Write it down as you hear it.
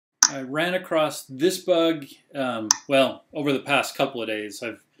I ran across this bug, well, over the past couple of days.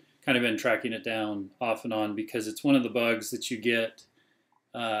 I've kind of been tracking it down off and on because it's one of the bugs that you get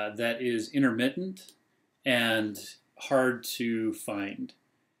that is intermittent and hard to find.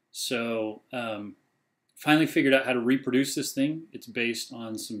 So finally figured out how to reproduce this thing. It's based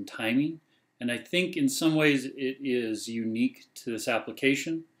on some timing, and I think in some ways it is unique to this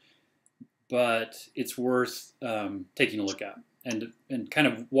application, but it's worth taking a look at and kind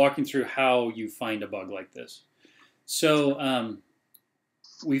of walking through how you find a bug like this. So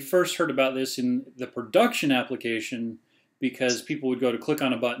we first heard about this in the production application because people would go to click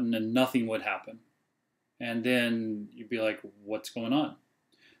on a button and nothing would happen. And then you'd be like, what's going on?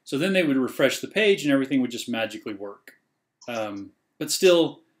 So then they would refresh the page and everything would just magically work. But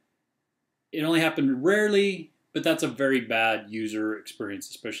still, it only happened rarely, but that's a very bad user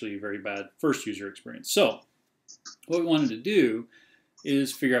experience, especially a very bad first user experience. So what we wanted to do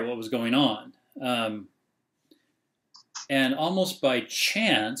is figure out what was going on. And almost by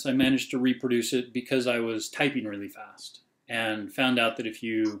chance, I managed to reproduce it because I was typing really fast and found out that if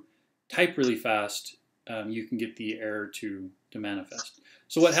you type really fast, you can get the error to manifest.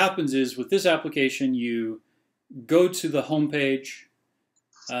 So what happens is with this application, you go to the home page.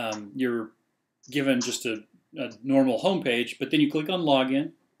 You're given just a normal home page, but then you click on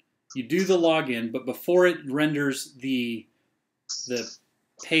login. You do the login, but before it renders the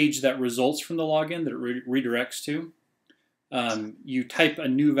page that results from the login that it redirects to, you type a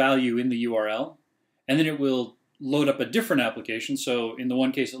new value in the URL, and then it will load up a different application. So in the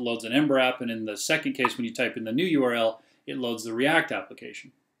one case, it loads an Ember app, and in the second case, when you type in the new URL, it loads the React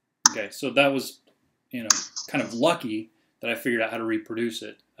application. Okay, so that was, kind of lucky that I figured out how to reproduce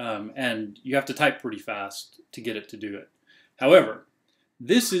it. And you have to type pretty fast to get it to do it. However,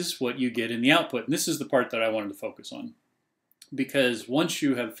 this is what you get in the output, and this is the part that I wanted to focus on. Because once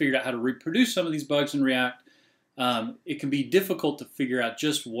you have figured out how to reproduce some of these bugs in React, it can be difficult to figure out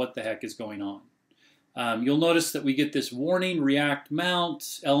just what the heck is going on. You'll notice that we get this warning, React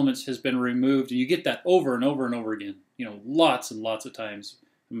mount, elements has been removed, and you get that over and over and over again, lots and lots of times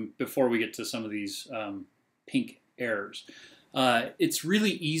before we get to some of these pink errors. It's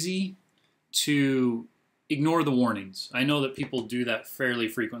really easy to ignore the warnings. I know that people do that fairly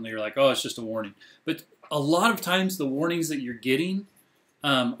frequently. You're like, oh, it's just a warning. But a lot of times the warnings that you're getting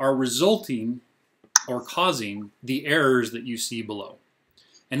are resulting or causing the errors that you see below.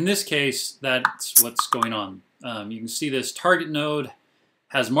 And in this case, that's what's going on. You can see this target node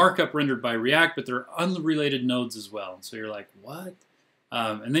has markup rendered by React, but there are unrelated nodes as well. So you're like, what?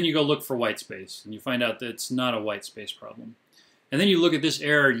 And then you go look for white space, and you find out that it's not a white space problem. And then you look at this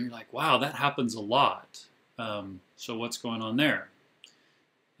error, and you're like, wow, that happens a lot. So what's going on there?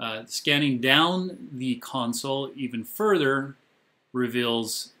 Scanning down the console even further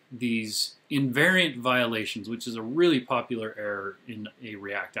reveals these invariant violations, which is a really popular error in a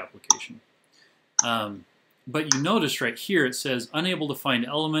React application. But you notice right here it says unable to find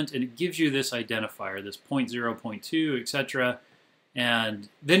element, and it gives you this identifier, this 0.0, 0.2, etc. And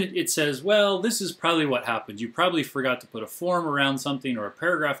then it says, well, this is probably what happened. You probably forgot to put a form around something or a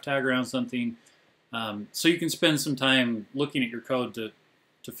paragraph tag around something. So you can spend some time looking at your code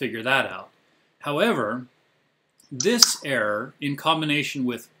to figure that out. However, this error, in combination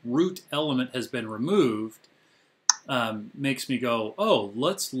with root element has been removed, makes me go, oh,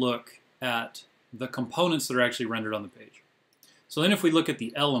 let's look at the components that are actually rendered on the page. So then if we look at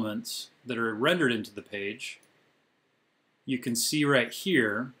the elements that are rendered into the page, you can see right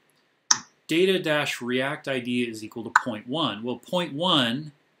here, data-react ID is equal to 0.1. Well,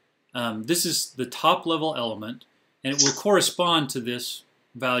 0.1, this is the top level element, and it will correspond to this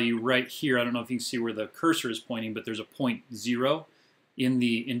value right here. I don't know if you can see where the cursor is pointing, but there's a 0.0 in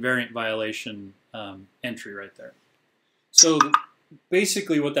the invariant violation entry right there. So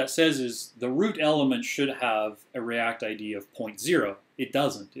basically what that says is the root element should have a React ID of 0.0. It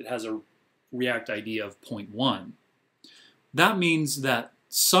doesn't. It has a React ID of 0.1. That means that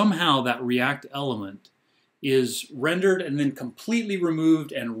somehow that React element is rendered and then completely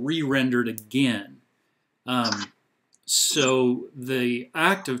removed and re-rendered again. So the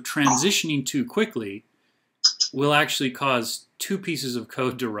act of transitioning too quickly will actually cause two pieces of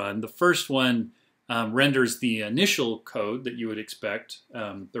code to run. The first one renders the initial code that you would expect,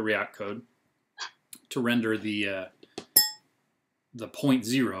 the React code, to render the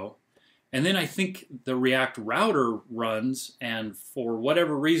 0.0. And then I think the React router runs, and for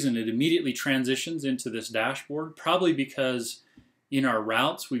whatever reason, it immediately transitions into this dashboard, probably because in our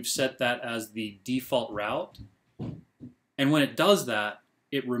routes, we've set that as the default route. And when it does that,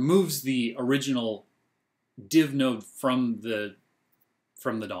 it removes the original div node from the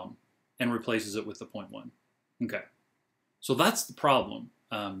from the DOM and replaces it with the 0.1. Okay, so that's the problem.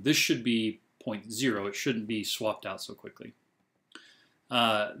 This should be 0.0. It shouldn't be swapped out so quickly.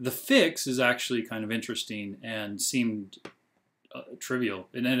 The fix is actually kind of interesting and seemed trivial,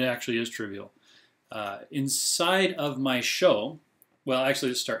 and it actually is trivial. Inside of my show, well, actually,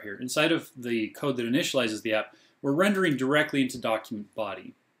 let's start here. Inside of the code that initializes the app, we're rendering directly into document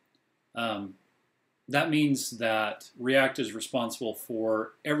body. That means that React is responsible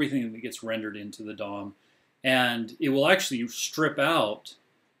for everything that gets rendered into the DOM, and it will actually strip out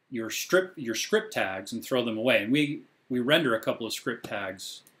your script tags and throw them away. And we render a couple of script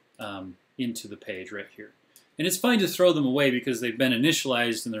tags into the page right here. And it's fine to throw them away because they've been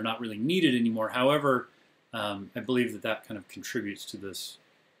initialized and they're not really needed anymore. However, I believe that that kind of contributes to this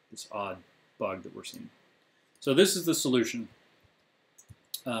odd bug that we're seeing. So this is the solution.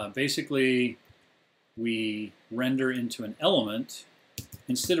 Basically, we render into an element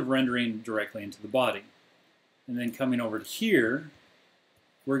instead of rendering directly into the body. And then coming over to here,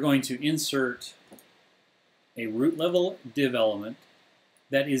 we're going to insert a root level div element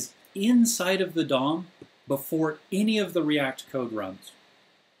that is inside of the DOM before any of the React code runs.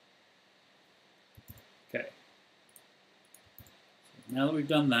 Okay. So now that we've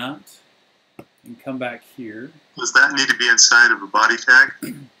done that, we can come back here. Does that need to be inside of a body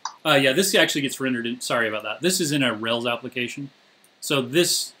tag? Yeah, this actually gets rendered in, sorry about that. This is in a Rails application. So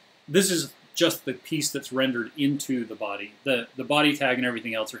this is just the piece that's rendered into the body. The body tag and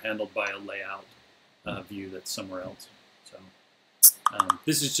everything else are handled by a layout view that's somewhere else. So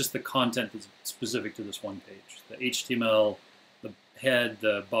this is just the content that's specific to this one page. The HTML, the head,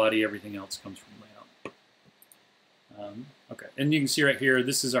 the body, everything else comes from layout. Okay, and you can see right here,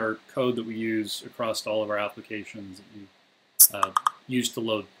 this is our code that we use across all of our applications that we use to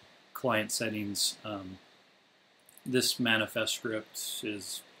load client settings. This manifest script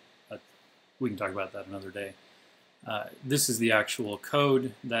is, we can talk about that another day. This is the actual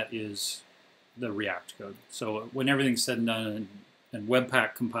code that is the React code. So when everything's said and done, and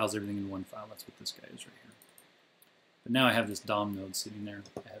Webpack compiles everything in one file, that's what this guy is right here. But now I have this DOM node sitting there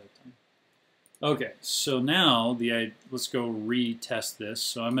ahead of time. Okay, so now let's go retest this.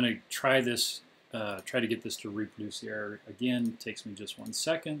 So I'm going to try this, try to get this to reproduce the error again. It takes me just 1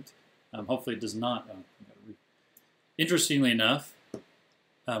 second. Hopefully it does not. Interestingly enough,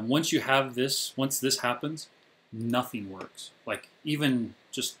 once you have this, once this happens, nothing works. Like even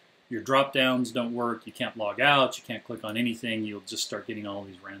just your drop downs don't work. You can't log out. You can't click on anything. You'll just start getting all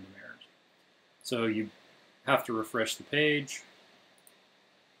these random errors. So you have to refresh the page.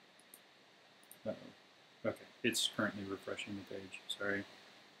 Uh-oh. Okay, it's currently refreshing the page. Sorry.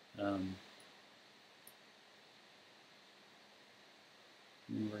 And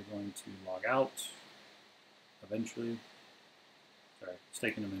we're going to log out eventually. Sorry, it's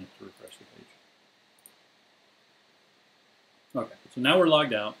taking a minute to refresh the page. Okay, so now we're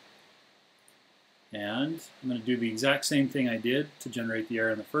logged out. And I'm going to do the exact same thing I did to generate the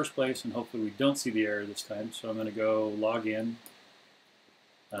error in the first place, and hopefully we don't see the error this time. So I'm going to go log in.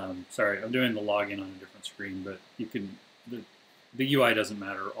 Sorry, I'm doing the login on a different screen, but you can, the UI doesn't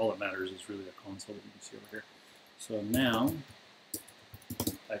matter. All that matters is really the console that you can see over here. So now,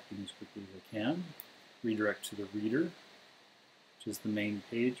 typing as quickly as I can, redirect to the reader, which is the main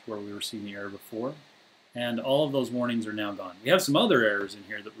page where we were seeing the error before. And all of those warnings are now gone. We have some other errors in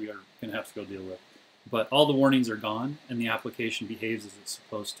here that we are going to have to go deal with. But all the warnings are gone, and the application behaves as it's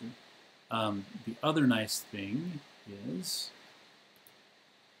supposed to. The other nice thing is,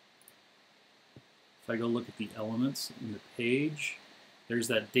 if I go look at the elements in the page, there's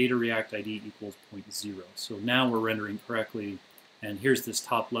that data React ID equals 0.0. So now we're rendering correctly, and here's this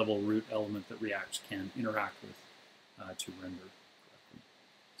top level root element that React can interact with to render correctly.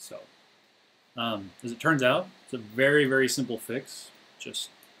 So as it turns out, it's a very, very simple fix, just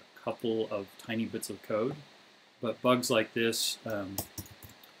a couple of tiny bits of code. But bugs like this,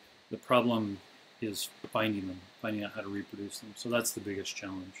 the problem is finding them, finding out how to reproduce them. So that's the biggest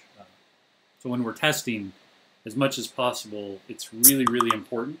challenge. So when we're testing, as much as possible, it's really, really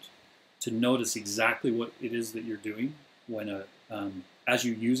important to notice exactly what it is that you're doing when as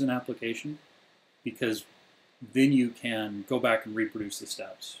you use an application, because then you can go back and reproduce the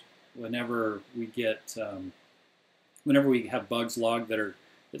steps. Whenever we get, whenever we have bugs logged that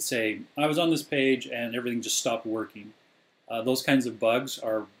say, I was on this page and everything just stopped working, those kinds of bugs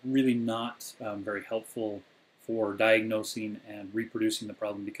are really not very helpful for diagnosing and reproducing the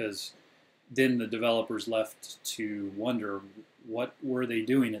problem, because then the developer's left to wonder what were they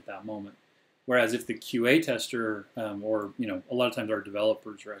doing at that moment. Whereas if the QA tester, or a lot of times our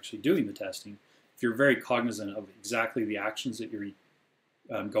developers are actually doing the testing, if you're very cognizant of exactly the actions that you're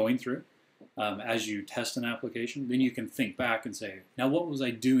going through as you test an application. Then you can think back and say, now what was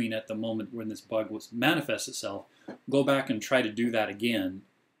I doing at the moment when this bug was manifests itself? Go back and try to do that again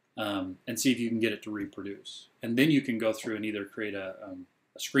and see if you can get it to reproduce. And then you can go through and either create a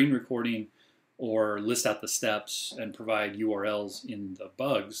screen recording or list out the steps and provide URLs in the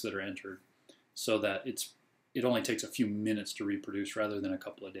bugs that are entered so that it only takes a few minutes to reproduce rather than a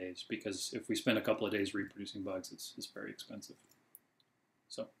couple of days, because if we spend a couple of days reproducing bugs, it's very expensive.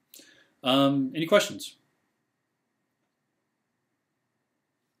 So, any questions?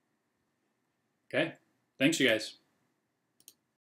 Okay, thanks you guys.